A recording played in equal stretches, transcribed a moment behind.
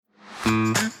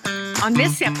On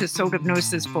this episode of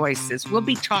Nurses Voices, we'll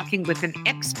be talking with an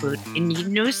expert in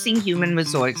nursing human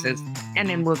resources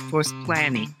and in workforce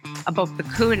planning about the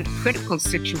current critical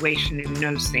situation in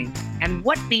nursing and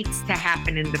what needs to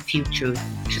happen in the future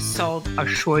to solve our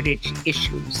shortage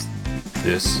issues.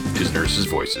 This is Nurses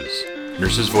Voices.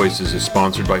 Nurses Voices is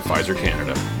sponsored by Pfizer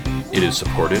Canada. It is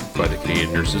supported by the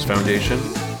Canadian Nurses Foundation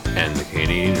and the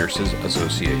Canadian Nurses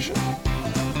Association.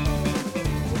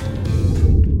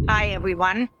 Hi,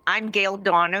 everyone. I'm Gail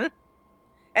Donner.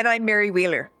 And I'm Mary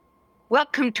Wheeler.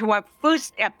 Welcome to our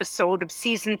first episode of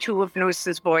Season 2 of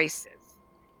Nurses Voices.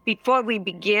 Before we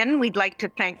begin, we'd like to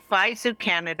thank Pfizer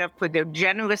Canada for their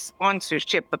generous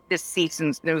sponsorship of this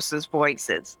season's Nurses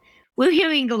Voices. We're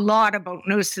hearing a lot about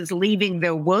nurses leaving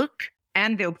their work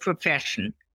and their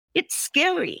profession. It's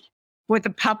scary for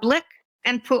the public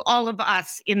and for all of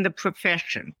us in the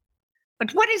profession.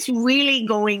 But what is really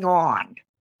going on?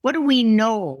 What do we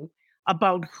know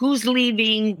about who's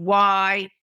leaving, why,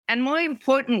 and more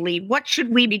importantly, what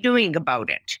should we be doing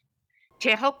about it?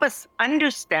 To help us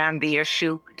understand the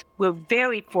issue, we're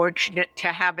very fortunate to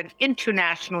have an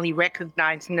internationally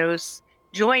recognized nurse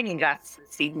joining us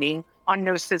this evening on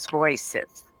Nurses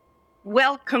Voices.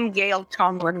 Welcome, Gail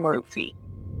Tomlin-Murphy.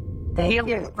 Thank you.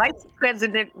 Is Vice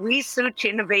President, Research,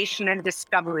 Innovation, and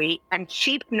Discovery and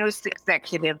Chief Nurse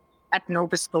Executive at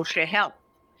Nova Scotia Health,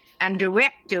 and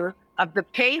Director of the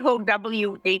PAHO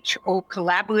WHO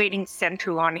Collaborating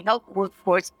Center on Health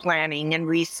Workforce Planning and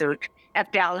Research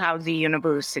at Dalhousie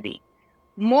University.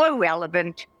 More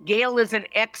relevant, Gail is an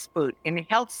expert in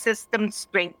health system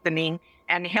strengthening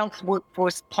and health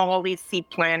workforce policy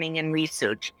planning and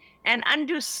research, and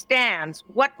understands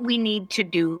what we need to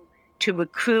do to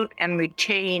recruit and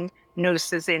retain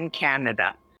nurses in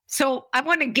Canada. So I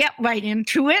want to get right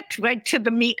into it, right to the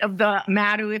meat of the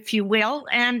matter, if you will.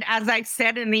 And as I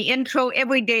said in the intro,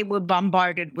 every day we're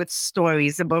bombarded with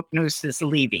stories about nurses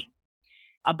leaving,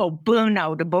 about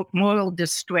burnout, about moral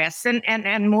distress,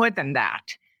 and more than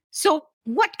that. So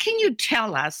what can you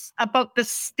tell us about the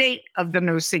state of the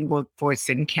nursing workforce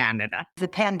in Canada? The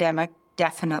pandemic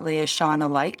definitely has shone a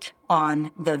light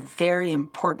on the very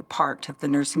important part of the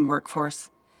nursing workforce.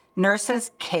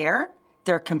 Nurses care,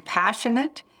 they're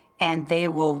compassionate, and they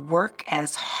will work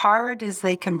as hard as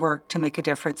they can work to make a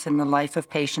difference in the life of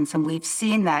patients. And we've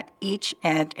seen that each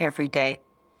and every day.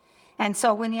 And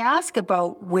so when you ask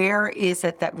about where is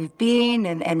it that we've been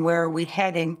and where are we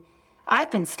heading,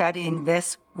 I've been studying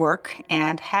this work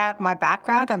and have my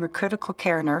background. I'm a critical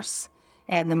care nurse.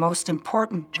 And the most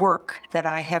important work that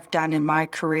I have done in my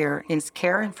career is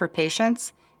caring for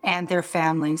patients and their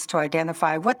families to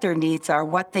identify what their needs are,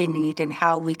 what they need, and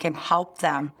how we can help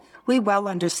them. We well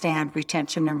understand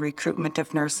retention and recruitment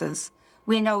of nurses.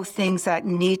 We know things that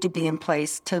need to be in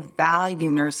place to value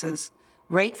nurses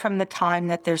right from the time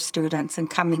that they're students and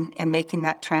coming and making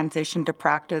that transition to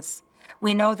practice.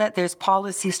 We know that there's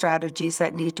policy strategies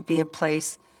that need to be in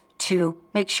place to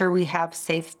make sure we have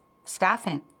safe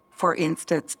staffing, for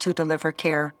instance, to deliver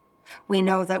care. We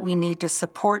know that we need to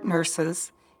support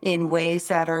nurses in ways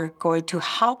that are going to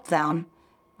help them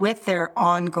with their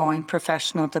ongoing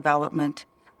professional development.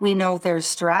 We know there's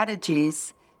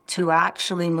strategies to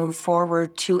actually move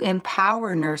forward to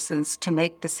empower nurses to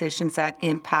make decisions that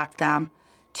impact them,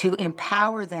 to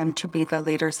empower them to be the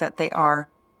leaders that they are.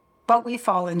 But we've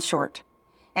fallen short.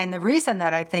 And the reason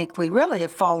that I think we really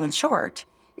have fallen short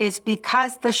is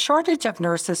because the shortage of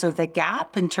nurses, or the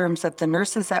gap in terms of the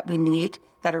nurses that we need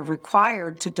that are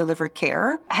required to deliver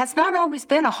care, has not always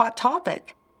been a hot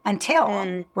topic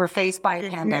until we're faced by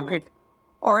a pandemic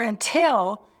or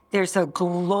until there's a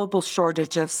global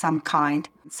shortage of some kind.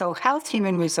 So health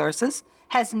human resources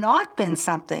has not been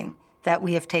something that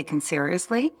we have taken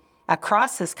seriously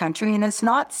across this country, and it's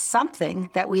not something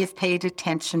that we have paid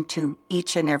attention to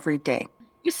each and every day.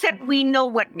 You said we know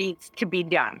what needs to be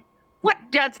done. What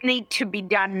does need to be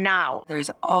done now?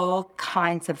 There's all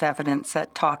kinds of evidence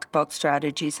that talk about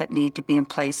strategies that need to be in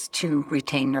place to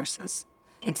retain nurses.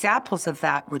 Examples of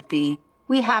that would be,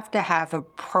 we have to have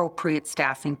appropriate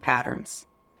staffing patterns.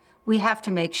 We have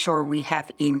to make sure we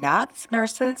have enough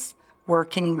nurses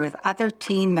working with other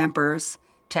team members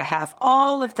to have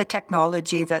all of the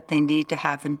technology that they need to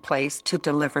have in place to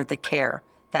deliver the care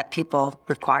that people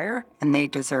require and they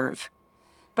deserve.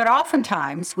 But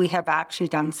oftentimes we have actually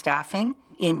done staffing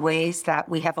in ways that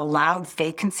we have allowed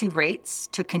vacancy rates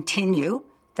to continue.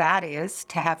 That is,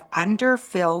 to have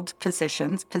underfilled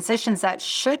positions that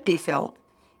should be filled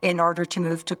in order to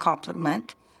move to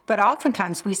complement. But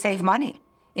oftentimes we save money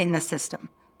in the system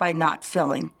by not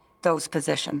filling those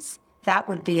positions. That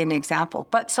would be an example.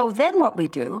 But so then what we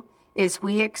do is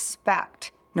we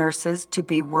expect nurses to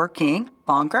be working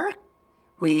longer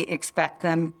We expect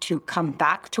them to come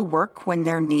back to work when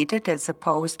they're needed, as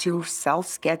opposed to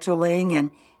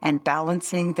self-scheduling and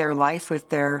balancing their life with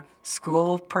their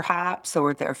school, perhaps,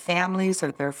 or their families,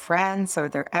 or their friends, or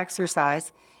their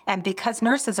exercise. And because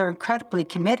nurses are incredibly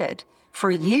committed,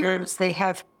 for years they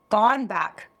have gone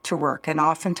back to work, and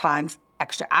oftentimes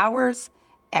extra hours,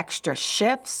 extra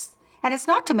shifts. And it's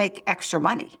not to make extra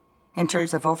money in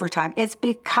terms of overtime. It's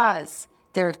because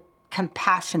they're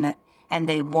compassionate and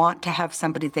they want to have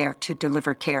somebody there to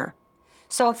deliver care.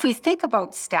 So if we think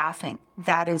about staffing,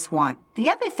 that is one. The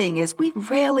other thing is we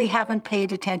really haven't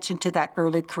paid attention to that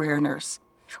early career nurse.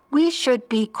 We should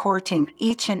be courting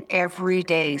each and every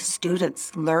day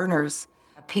students, learners,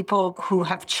 people who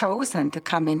have chosen to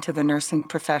come into the nursing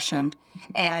profession.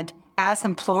 And as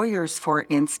employers, for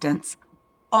instance,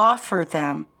 offer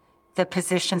them the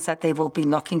positions that they will be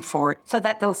looking for so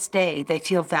that they'll stay, they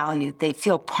feel valued, they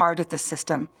feel part of the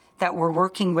system, that we're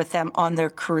working with them on their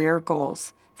career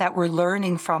goals, that we're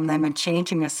learning from them and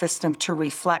changing a system to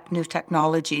reflect new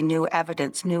technology, new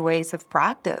evidence, new ways of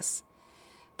practice.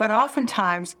 But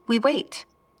oftentimes we wait,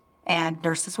 and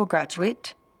nurses will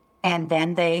graduate, and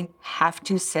then they have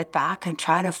to sit back and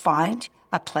try to find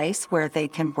a place where they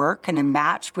can work and a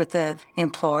match with an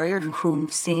employer who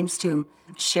seems to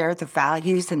share the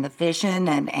values and the vision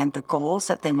and the goals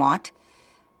that they want.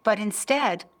 But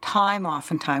instead, time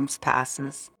oftentimes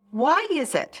passes. Why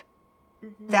is it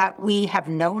that we have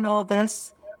known all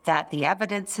this, that the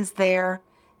evidence is there,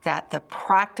 that the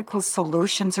practical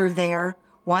solutions are there,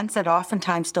 ones that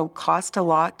oftentimes don't cost a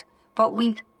lot, but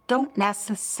we don't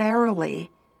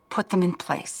necessarily put them in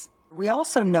place? We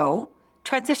also know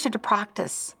transition to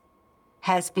practice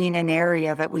has been an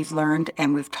area that we've learned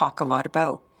and we've talked a lot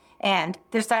about. And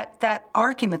there's that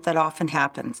argument that often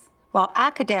happens. Well,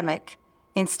 academic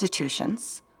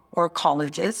institutions or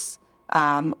colleges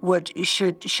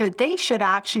should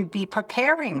actually be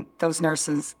preparing those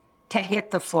nurses to hit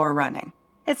the floor running.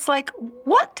 It's like,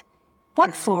 what?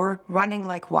 What floor running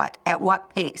like what? At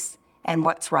what pace? And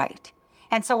what's right?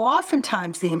 And so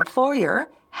oftentimes the employer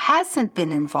hasn't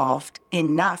been involved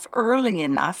enough, early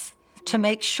enough, to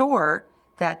make sure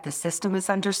that the system is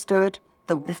understood,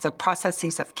 the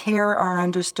processes of care are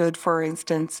understood, for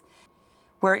instance,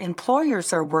 where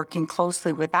employers are working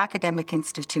closely with academic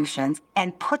institutions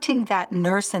and putting that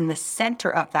nurse in the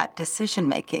center of that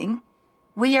decision-making.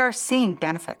 We are seeing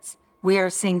benefits. We are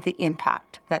seeing the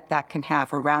impact that that can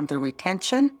have around the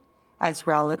retention as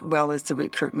well as the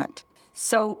recruitment.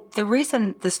 So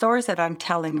the stories that I'm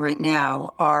telling right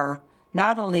now are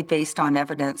not only based on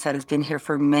evidence that has been here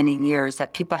for many years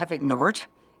that people have ignored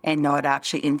and not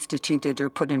actually instituted or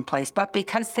put in place, but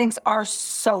because things are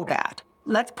so bad.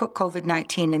 Let's put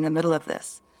COVID-19 in the middle of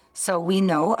this. So we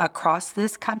know across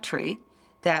this country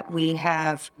that we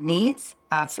have needs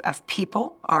of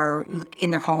people are in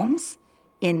their homes,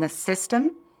 in the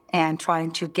system, and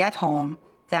trying to get home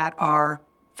that are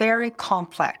very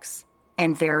complex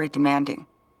and very demanding.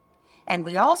 And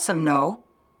we also know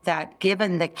that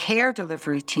given the care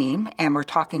delivery team, and we're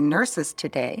talking nurses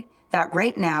today, that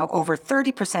right now over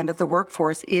 30% of the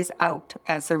workforce is out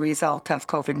as a result of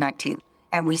COVID-19.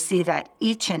 And we see that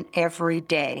each and every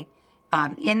day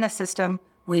in the system.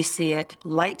 We see it,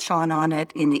 light shone on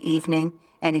it in the evening,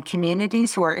 and in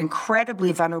communities who are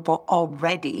incredibly vulnerable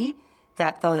already,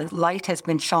 that the light has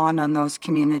been shone on those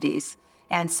communities.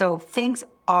 And so things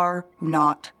are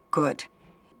not good.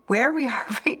 Where we are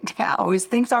right now is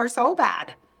things are so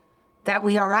bad that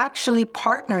we are actually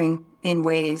partnering in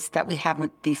ways that we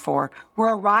haven't before.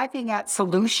 We're arriving at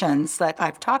solutions that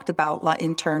I've talked about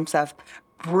in terms of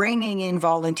bringing in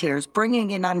volunteers,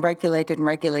 bringing in unregulated and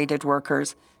regulated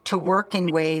workers to work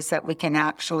in ways that we can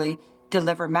actually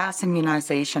deliver mass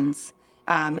immunizations,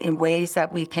 in ways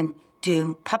that we can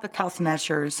do public health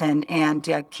measures and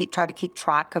try to keep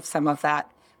track of some of that.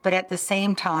 But at the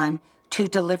same time, to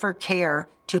deliver care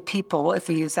to people, if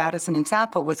we use that as an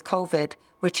example with COVID,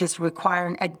 which is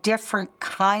requiring a different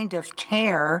kind of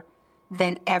care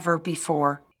than ever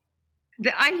before.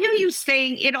 I hear you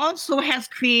saying it also has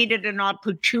created an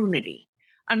opportunity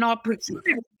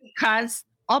because,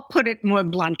 I'll put it more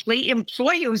bluntly,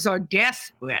 employers are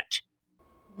desperate.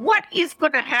 What is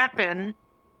going to happen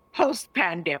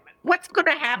post-pandemic? What's going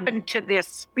to happen to this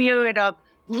spirit of,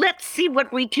 let's see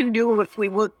what we can do if we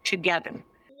work together?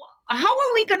 How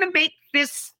are we going to make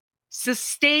this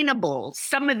sustainable,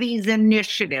 some of these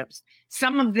initiatives,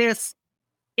 some of this?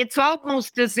 It's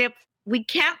almost as if we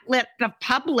can't let the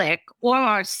public or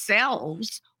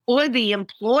ourselves or the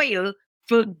employer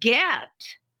forget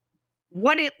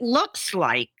what it looks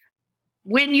like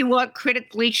when you are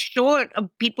critically short of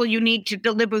people you need to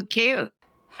deliver care.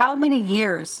 How many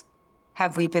years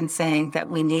have we been saying that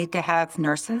we need to have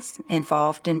nurses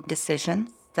involved in decisions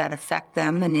that affect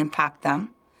them and impact them,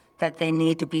 that they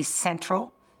need to be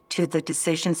central to the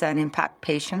decisions that impact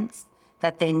patients,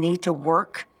 that they need to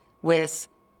work with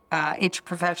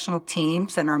interprofessional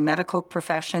teams and our medical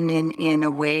profession in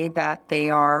a way that they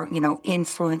are,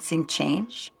 influencing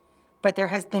change. But there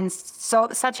has been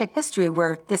such a history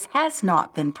where this has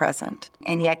not been present.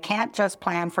 And you can't just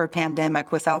plan for a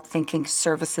pandemic without thinking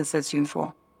services as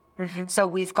usual. Mm-hmm. So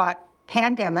we've got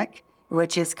pandemic,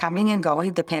 which is coming and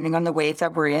going depending on the wave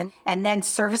that we're in. And then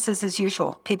services as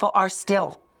usual. People are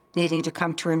still needing to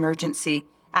come to emergency.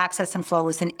 Access and flow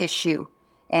is an issue.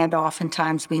 And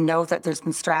oftentimes we know that there's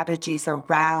been strategies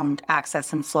around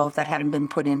access and flow that hadn't been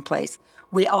put in place.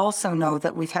 We also know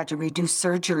that we've had to reduce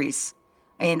surgeries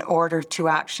in order to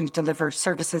actually deliver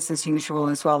services as usual,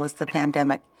 as well as the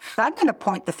pandemic. So I'm going to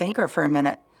point the finger for a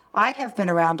minute. I have been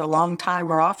around a long time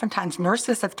where oftentimes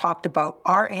nurses have talked about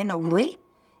RN only,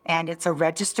 and it's a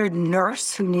registered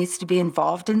nurse who needs to be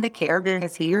involved in the care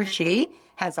because he or she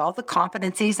has all the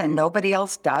competencies and nobody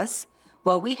else does.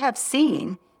 Well, we have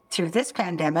seen through this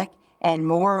pandemic, and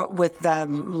more with the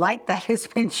light that has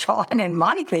been shone in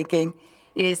my thinking,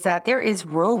 is that there is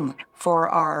room for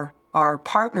our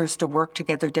partners to work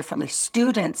together differently.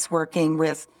 Students working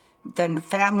with the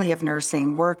family of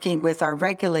nursing, working with our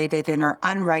regulated and our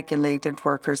unregulated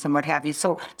workers and what have you.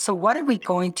 So what are we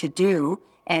going to do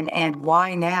and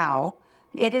why now?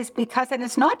 It is because, and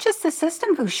it's not just the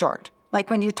system who's short. Like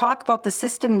when you talk about the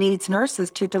system needs nurses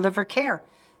to deliver care,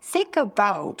 think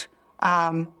about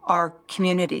our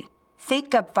community.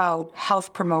 Think about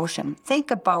health promotion.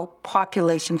 Think about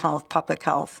population health, public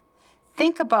health.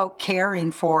 Think about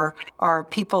caring for our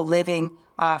people living,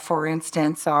 for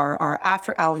instance,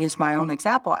 I'll use my own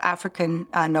example, African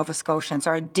Nova Scotians,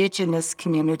 our Indigenous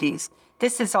communities.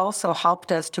 This has also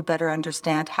helped us to better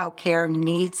understand how care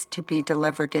needs to be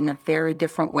delivered in a very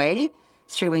different way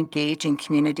through engaging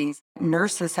communities.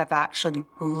 Nurses have actually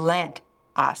led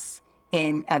us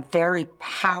in a very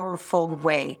powerful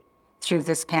way through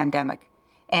this pandemic.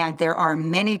 And there are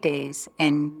many days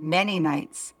and many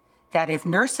nights that if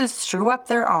nurses threw up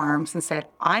their arms and said,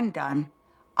 I'm done,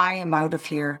 I am out of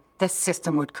here, the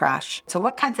system would crash. So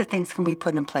what kinds of things can we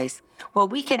put in place? Well,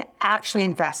 we can actually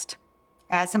invest.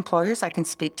 As employers, I can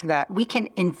speak to that. We can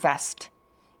invest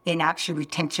in actual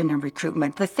retention and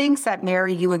recruitment. The things that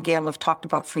Mary, you and Gail have talked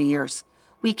about for years.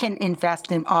 We can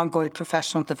invest in ongoing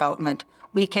professional development.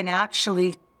 We can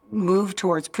actually move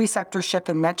towards preceptorship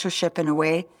and mentorship in a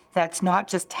way that's not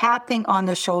just tapping on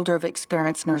the shoulder of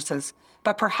experienced nurses,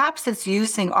 but perhaps it's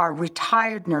using our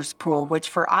retired nurse pool, which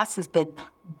for us has been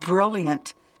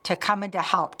brilliant to come in to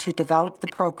help to develop the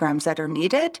programs that are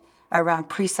needed around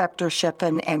preceptorship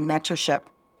and mentorship.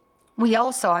 We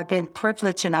also have been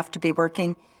privileged enough to be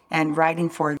working and writing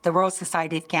for the Royal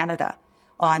Society of Canada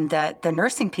on the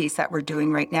nursing piece that we're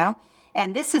doing right now.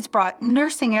 And this has brought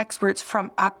nursing experts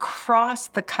from across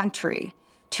the country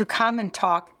to come and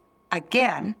talk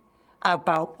again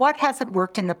about what hasn't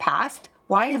worked in the past.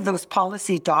 Why have those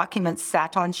policy documents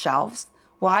sat on shelves?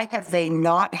 Why have they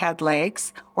not had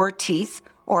legs or teeth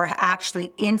or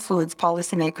actually influenced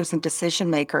policymakers and decision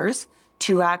makers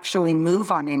to actually move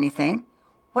on anything?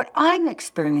 What I'm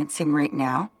experiencing right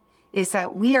now is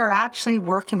that we are actually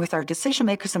working with our decision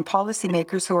makers and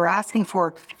policymakers who are asking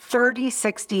for 30,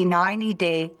 60,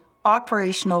 90-day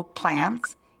operational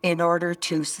plans in order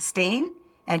to sustain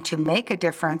and to make a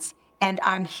difference. And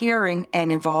I'm hearing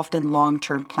and involved in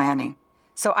long-term planning.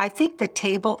 So I think the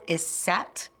table is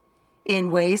set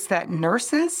in ways that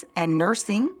nurses and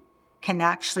nursing can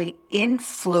actually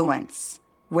influence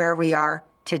where we are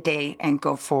today and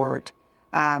go forward.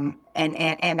 And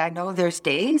I know there's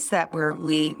days that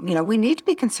we need to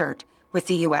be concerned with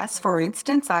the U.S. For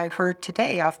instance, I heard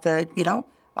today off the,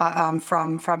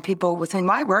 from people within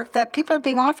my work that people are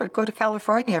being offered, go to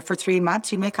California for 3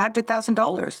 months, you make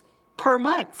 $100,000 per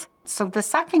month. So the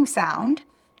sucking sound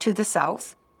to the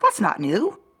south, that's not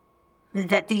new.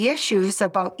 That the issues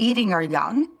about eating our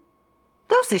young,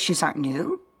 those issues aren't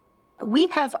new. We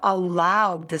have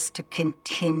allowed this to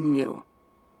continue.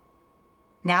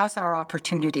 Now's our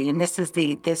opportunity, and this is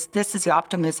the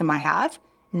optimism I have.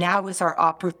 Now is our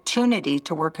opportunity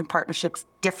to work in partnerships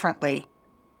differently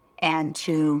and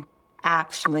to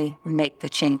actually make the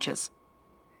changes.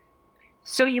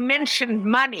 So you mentioned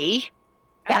money.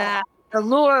 The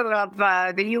lure of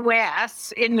the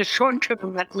U.S., in the short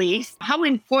term at least. How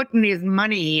important is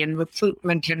money in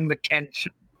recruitment and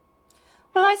retention?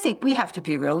 Well, I think we have to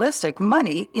be realistic.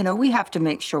 Money, we have to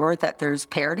make sure that there's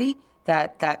parity,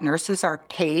 that nurses are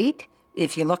paid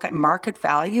if you look at market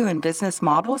value and business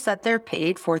models, that they're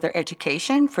paid for their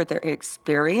education, for their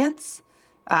experience,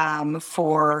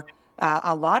 for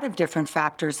a lot of different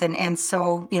factors. And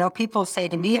so, people say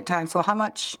to me at times, well, how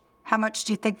much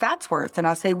do you think that's worth? And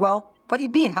I'll say, well, what do you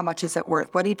mean? How much is it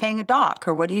worth? What are you paying a doc,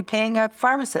 or what are you paying a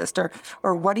pharmacist,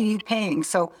 or what are you paying?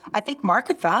 So I think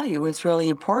market value is really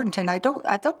important. And I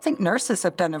don't think nurses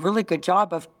have done a really good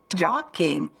job of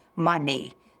talking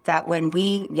money. That when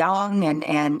we young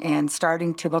and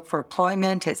starting to look for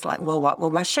employment, it's like, well, what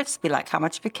will my shifts be like? How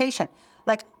much vacation?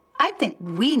 Like, I think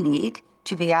we need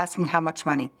to be asking how much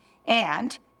money.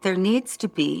 And there needs to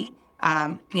be,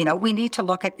 we need to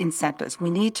look at incentives.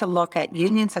 We need to look at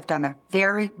unions have done a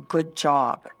very good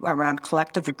job around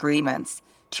collective agreements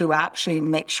to actually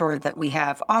make sure that we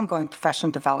have ongoing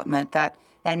professional development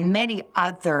and many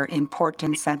other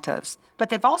important incentives.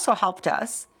 But they've also helped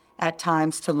us at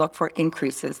times to look for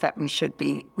increases that we should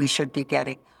be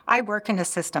getting. I work in a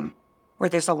system where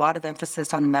there's a lot of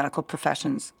emphasis on medical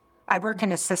professions. I work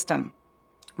in a system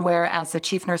where, as the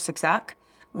chief nurse exec,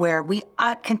 where we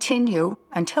continue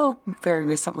until very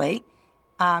recently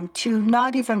to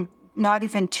not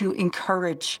even to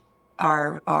encourage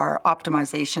our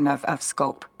optimization of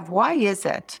scope. Why is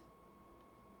it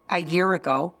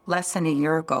less than a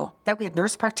year ago, that we had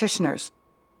nurse practitioners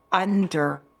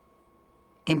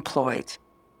underemployed?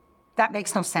 That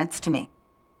makes no sense to me.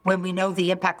 When we know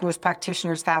the impact nurse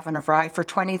practitioners have on a variety for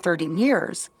 20, 30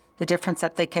 years, the difference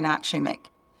that they can actually make.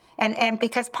 And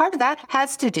because part of that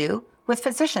has to do with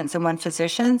physicians. And when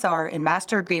physicians are in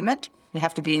master agreement, you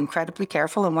have to be incredibly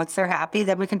careful. And once they're happy,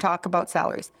 then we can talk about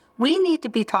salaries. We need to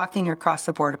be talking across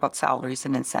the board about salaries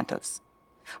and incentives.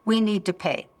 We need to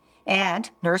pay. And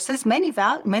nurses, many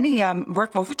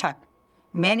work overtime.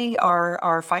 Many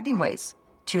are finding ways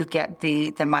to get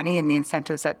the money and the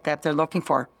incentives that they're looking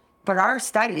for. But our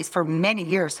studies for many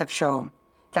years have shown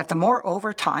that the more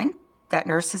overtime that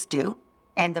nurses do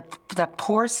and the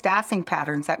poor staffing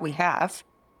patterns that we have,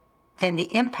 then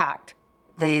the impact,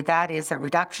 that is a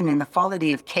reduction in the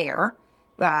quality of care,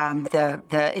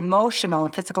 the emotional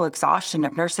and physical exhaustion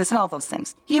of nurses and all those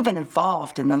things. You've been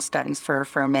involved in those studies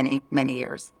for many, many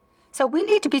years. So we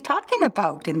need to be talking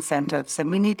about incentives,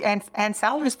 and we need and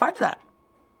salary is part of that.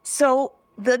 So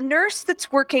the nurse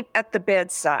that's working at the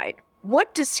bedside,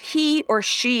 what does he or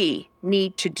she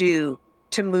need to do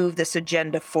to move this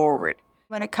agenda forward?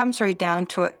 When it comes right down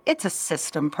to it, it's a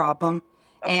system problem.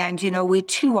 And, we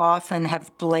too often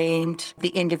have blamed the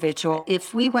individual.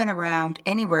 If we went around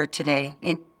anywhere today,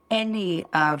 in any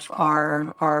of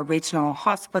our regional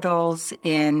hospitals,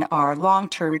 in our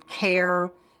long-term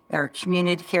care, or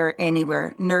community care,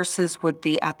 anywhere, nurses would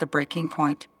be at the breaking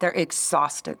point. They're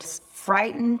exhausted,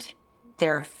 frightened,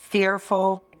 they're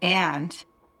fearful. And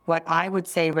what I would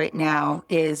say right now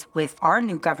is, with our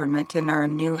new government and our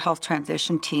new health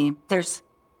transition team, there's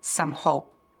some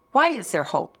hope. Why is there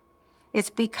hope? It's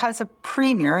because a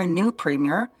new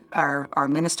premier, our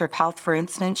Minister of Health, for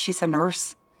instance, she's a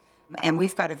nurse. And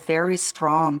we've got a very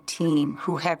strong team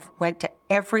who have went to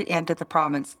every end of the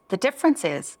province. The difference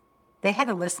is they had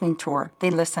a listening tour. They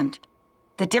listened.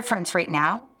 The difference right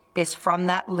now is, from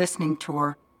that listening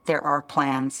tour, there are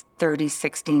plans, 30,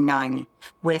 60, 90,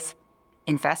 with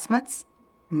investments,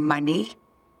 money,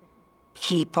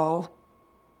 people,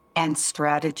 and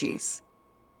strategies.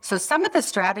 So some of the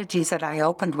strategies that I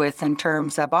opened with in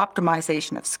terms of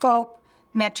optimization of scope,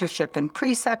 mentorship and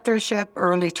preceptorship,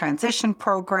 early transition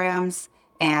programs,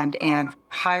 and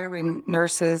hiring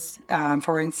nurses,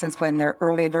 for instance, when they're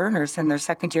early learners in their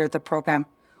second year of the program,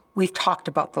 we've talked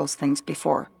about those things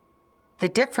before. The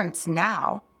difference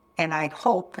now, and I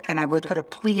hope, and I would put a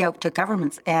plea out to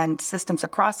governments and systems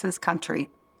across this country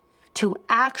to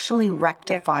actually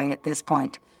rectify at this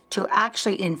point, to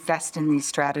actually invest in these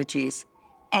strategies.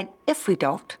 And if we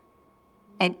don't,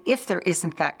 and if there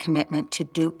isn't that commitment to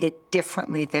do it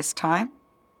differently this time,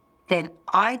 then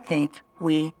I think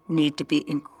we need to be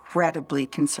incredibly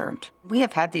concerned. We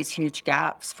have had these huge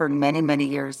gaps for many, many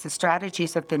years. The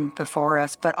strategies have been before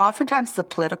us, but oftentimes the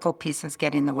political pieces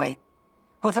get in the way.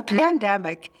 Well, the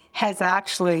pandemic has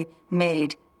actually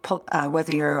made,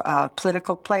 whether you're a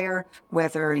political player,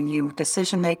 whether you're a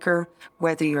decision maker,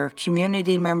 whether you're a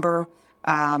community member,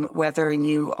 whether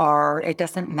you are, it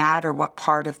doesn't matter what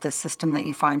part of the system that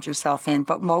you find yourself in,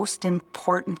 but most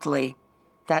importantly,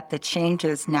 that the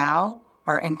changes now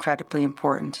are incredibly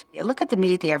important. You look at the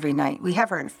media every night. We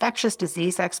have our infectious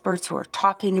disease experts who are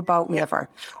talking about, we have our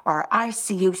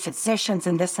ICU physicians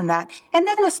and this and that. And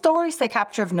then the stories they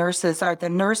capture of nurses are the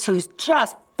nurse who's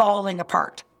just falling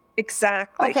apart.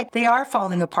 Exactly. Okay, they are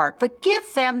falling apart, but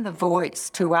give them the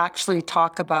voice to actually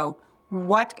talk about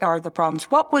what are the problems?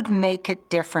 What would make a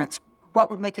difference?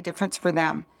 What would make a difference for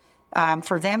them?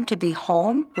 For them to be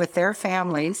home with their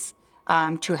families,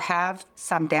 to have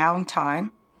some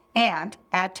downtime, and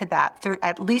add to that,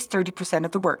 at least 30%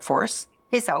 of the workforce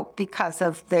is out because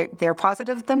of they're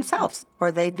positive themselves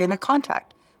or they've been in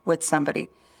contact with somebody.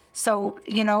 So,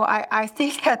 I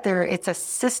think that it's a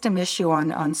system issue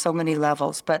on so many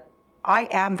levels, but I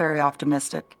am very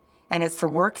optimistic. And it's the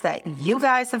work that you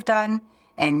guys have done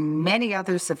and many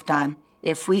others have done.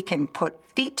 If we can put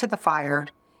feet to the fire,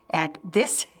 and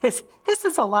this is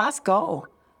the last go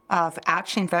of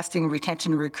actually investing in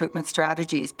retention and recruitment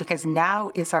strategies, because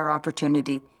now is our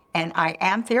opportunity. And I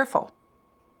am fearful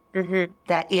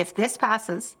that if this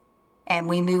passes and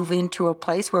we move into a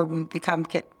place where we become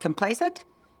complacent,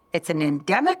 it's an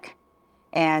endemic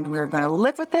and we're going to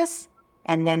live with this.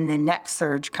 And then the next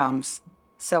surge comes.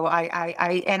 So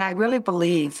I really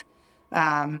believe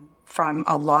from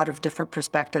a lot of different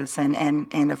perspectives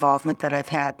and involvement that I've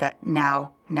had that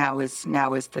now is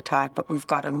the time, but we've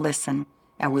got to listen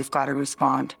and we've got to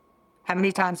respond. How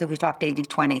many times have we talked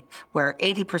 80-20, where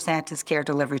 80% is care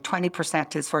delivery,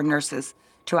 20% is for nurses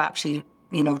to actually,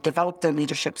 develop their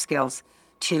leadership skills,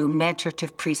 to mentor, to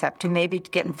precept, to maybe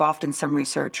get involved in some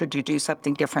research or to do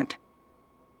something different.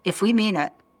 If we mean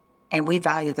it and we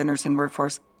value the nursing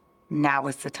workforce, now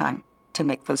is the time to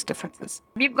make those differences.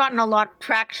 You've gotten a lot of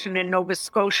traction in Nova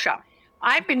Scotia.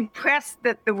 I'm impressed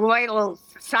that the Royal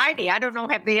Society, I don't know,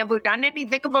 have they ever done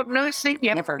anything about nursing?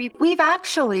 Never. We've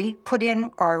actually put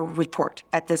in our report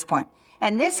at this point,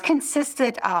 and this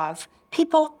consisted of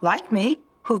people like me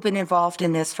who've been involved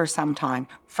in this for some time,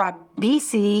 from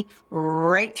BC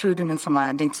right through to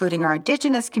Newfoundland, including our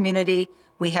Indigenous community.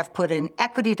 We have put an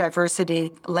equity,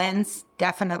 diversity lens,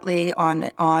 definitely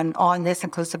on this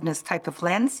inclusiveness type of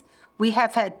lens. We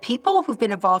have had people who've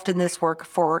been involved in this work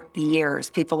for years,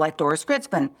 people like Doris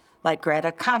Gritzman, like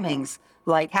Greta Cummings,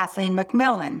 like Kathleen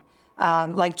McMillan,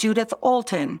 like Judith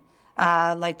Olton,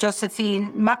 like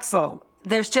Josephine Muxlow.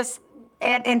 There's just,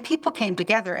 and people came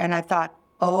together and I thought,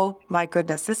 oh my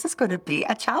goodness, this is going to be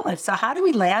a challenge. So how do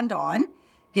we land on,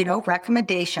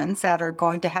 recommendations that are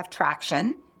going to have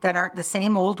traction, that aren't the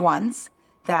same old ones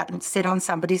that sit on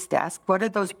somebody's desk? What are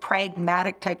those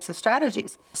pragmatic types of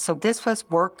strategies? So this was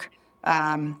work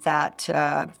that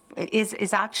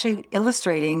is actually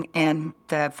illustrating in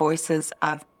the voices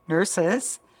of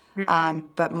nurses.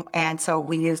 And so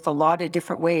we used a lot of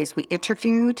different ways. We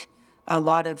interviewed a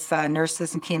lot of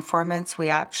nurses and key informants. We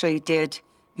actually did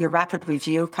your rapid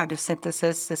review kind of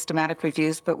synthesis, systematic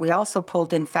reviews, but we also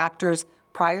pulled in factors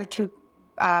prior to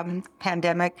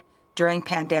pandemic, during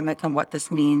pandemic, and what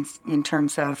this means in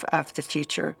terms of the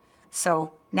future.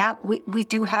 So now we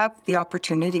do have the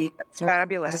opportunity,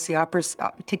 Fabulous.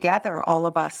 Together, all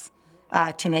of us,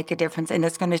 to make a difference. And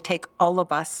it's going to take all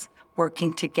of us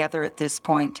working together at this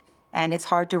point. And it's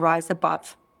hard to rise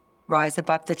above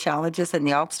the challenges and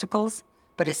the obstacles,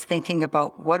 but it's thinking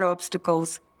about what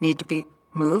obstacles need to be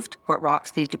moved, what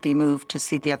rocks need to be moved to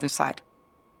see the other side.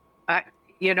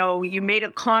 You made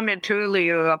a comment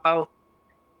earlier about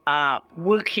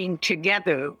working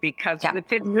together, because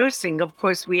within nursing, of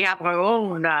course, we have our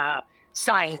own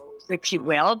silos, if you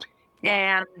will.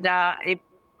 And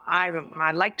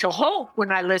I like to hope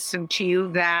when I listen to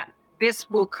you that this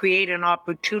will create an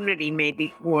opportunity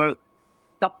maybe for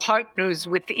the partners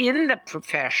within the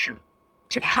profession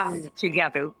to come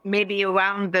together, maybe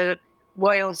around the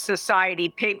Royal Society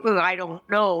paper, I don't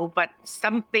know, but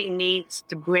something needs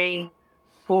to bring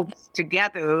folks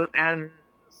together and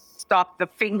stop the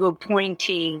finger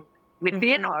pointing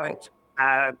within our,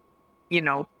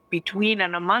 between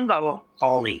and among our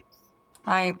colleagues.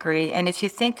 I agree. And if you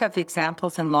think of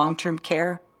examples in long-term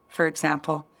care, for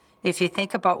example, if you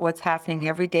think about what's happening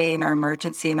every day in our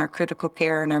emergency and our critical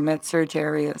care and our med-surg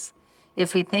areas,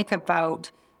 if we think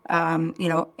about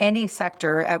any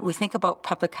sector, we think about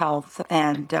public health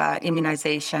and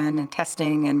immunization and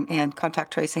testing and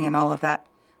contact tracing and all of that.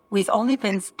 We're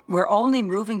only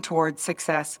moving towards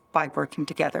success by working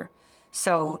together.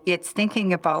 So it's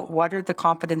thinking about what are the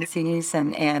competencies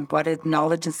and what are the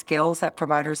knowledge and skills that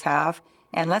providers have,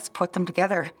 and let's put them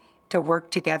together to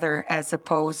work together, as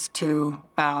opposed to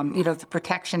the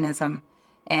protectionism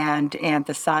and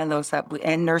the silos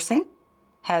and nursing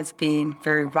has been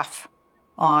very rough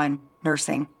on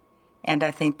nursing. And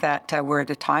I think that we're at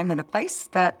a time and a place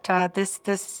that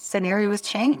this scenario has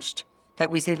changed, that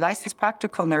we see licensed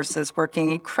practical nurses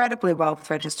working incredibly well with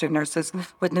registered nurses,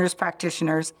 with nurse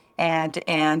practitioners and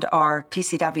our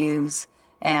PCWs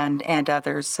and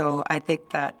others. So I think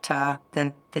that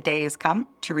the day has come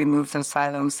to remove those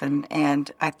silos,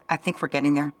 and I think we're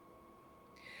getting there.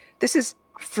 This is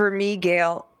for me,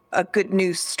 Gail, a good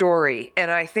news story.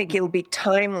 And I think it'll be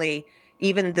timely.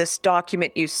 Even this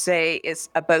document you say is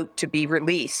about to be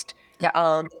released.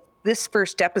 Yeah. This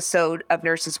first episode of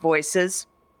Nurses Voices,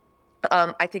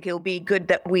 I think it'll be good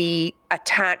that we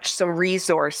attach some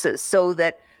resources so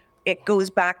that it goes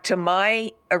back to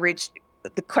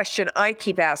the question I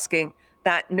keep asking,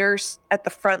 that nurse at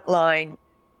the front line,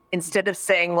 instead of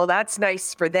saying, well, that's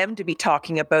nice for them to be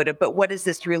talking about it, but what does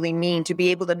this really mean, to be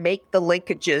able to make the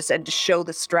linkages and to show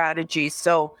the strategies.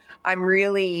 So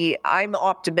I'm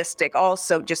optimistic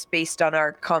also, just based on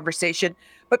our conversation.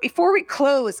 But before we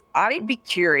close, I'd be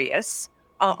curious,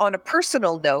 on a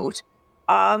personal note,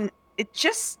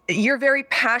 you're very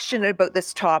passionate about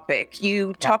this topic.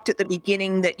 You talked at the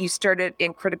beginning that you started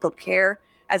in critical care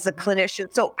as a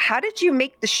clinician. So how did you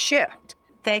make the shift?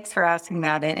 Thanks for asking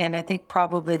that. And I think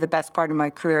probably the best part of my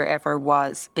career ever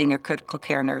was being a critical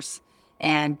care nurse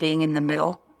and being in the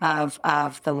middle of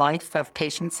the life of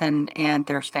patients and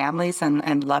their families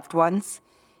and loved ones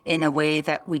in a way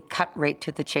that we cut right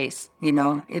to the chase.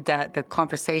 The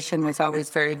conversation was always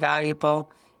very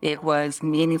valuable. It was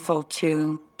meaningful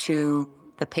to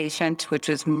the patient, which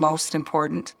is most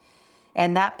important.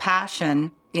 And that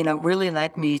passion, really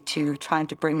led me to trying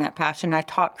to bring that passion. I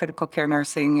taught critical care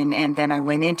nursing and then I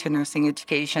went into nursing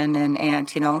education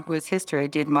and it was history. I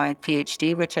did my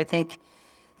PhD, which I think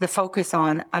the focus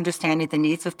on understanding the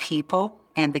needs of people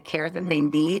and the care that they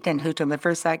need and who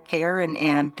delivers that care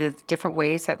and the different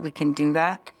ways that we can do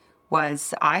that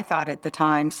was, I thought at the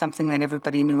time, something that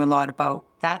everybody knew a lot about.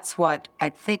 That's what I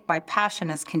think my passion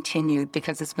has continued,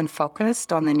 because it's been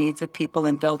focused on the needs of people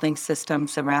and building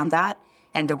systems around that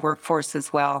and the workforce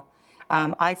as well.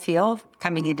 I feel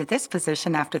coming into this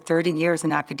position after 30 years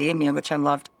in academia, which I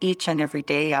loved each and every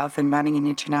day of, and running an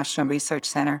international research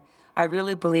center, I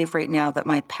really believe right now that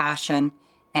my passion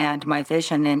and my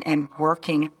vision and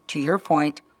working, to your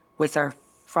point, with our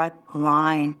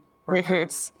frontline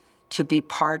workers to be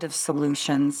part of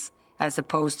solutions as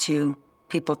opposed to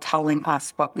people telling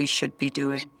us what we should be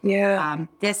doing. Yeah.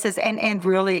 This is, and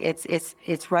really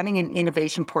it's running an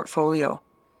innovation portfolio.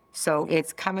 So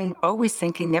it's always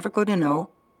thinking, never go to no.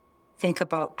 Think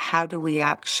about how do we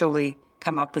actually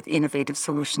come up with innovative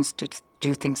solutions to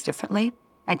do things differently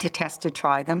and to test and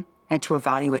try them and to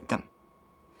evaluate them.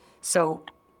 So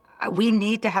we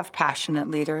need to have passionate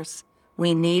leaders.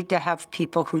 We need to have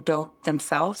people who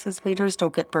themselves as leaders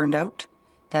don't get burned out,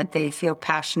 that they feel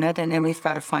passionate, and then we've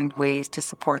got to find ways to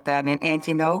support that.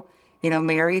 And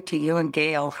Mary, to you and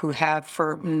Gail, who have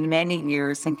for many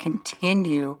years and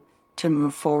continue to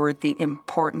move forward the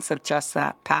importance of just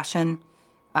that passion,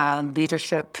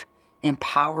 leadership,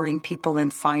 empowering people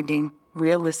and finding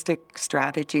realistic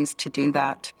strategies to do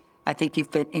that. I think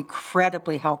you've been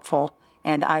incredibly helpful.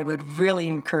 And I would really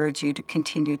encourage you to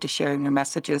continue to share your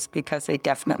messages, because they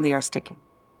definitely are sticking.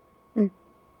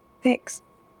 Thanks.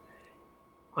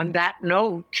 On that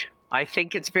note, I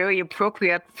think it's very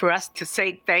appropriate for us to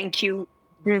say thank you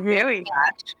very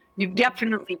much. You've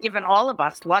definitely given all of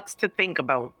us lots to think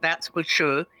about, that's for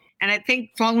sure. And I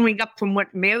think following up from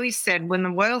what Mary said, when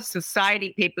the Royal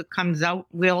Society paper comes out,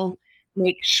 we'll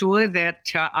make sure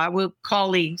that our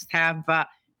colleagues have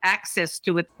access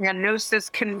to it, and nurses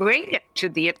can bring it to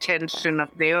the attention of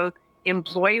their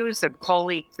employers and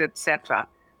colleagues, etc.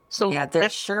 So yeah, there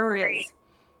sure is.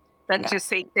 Let's just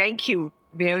say thank you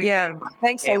very much.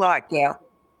 Thanks a lot, Gail.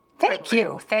 Thank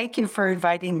you. Thank you for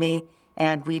inviting me.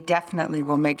 And we definitely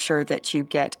will make sure that you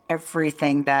get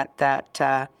everything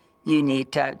that you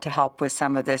need to help with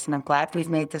some of this. And I'm glad we've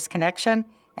made this connection.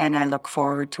 And I look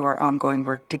forward to our ongoing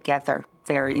work together.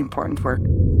 Very important work.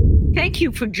 Thank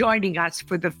you for joining us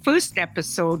for the first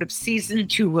episode of Season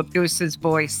 2 of Nurses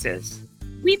Voices.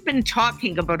 We've been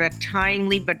talking about a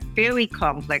timely but very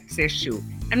complex issue,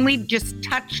 and we've just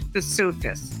touched the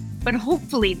surface. But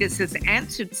hopefully this has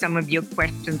answered some of your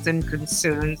questions and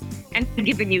concerns and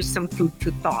given you some food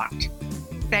for thought.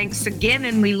 Thanks again,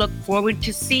 and we look forward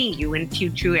to seeing you in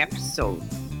future episodes.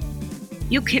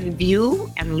 You can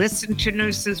view and listen to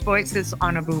Nurses Voices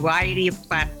on a variety of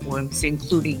platforms,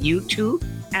 including YouTube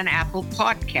and Apple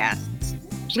Podcasts.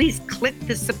 Please click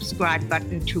the subscribe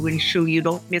button to ensure you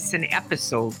don't miss an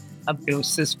episode of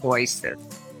Nurses Voices.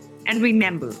 And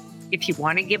remember, if you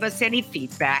want to give us any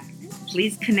feedback,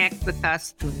 please connect with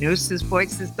us through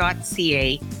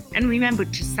nursesvoices.ca, and remember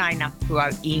to sign up for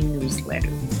our e-newsletter.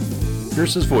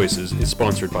 Nurses Voices is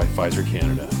sponsored by Pfizer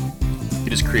Canada.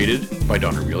 It is created by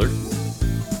Donna Wheeler.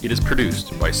 It is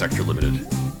produced by Sector Limited.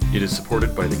 It is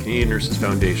supported by the Canadian Nurses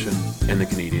Foundation and the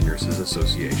Canadian Nurses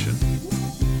Association.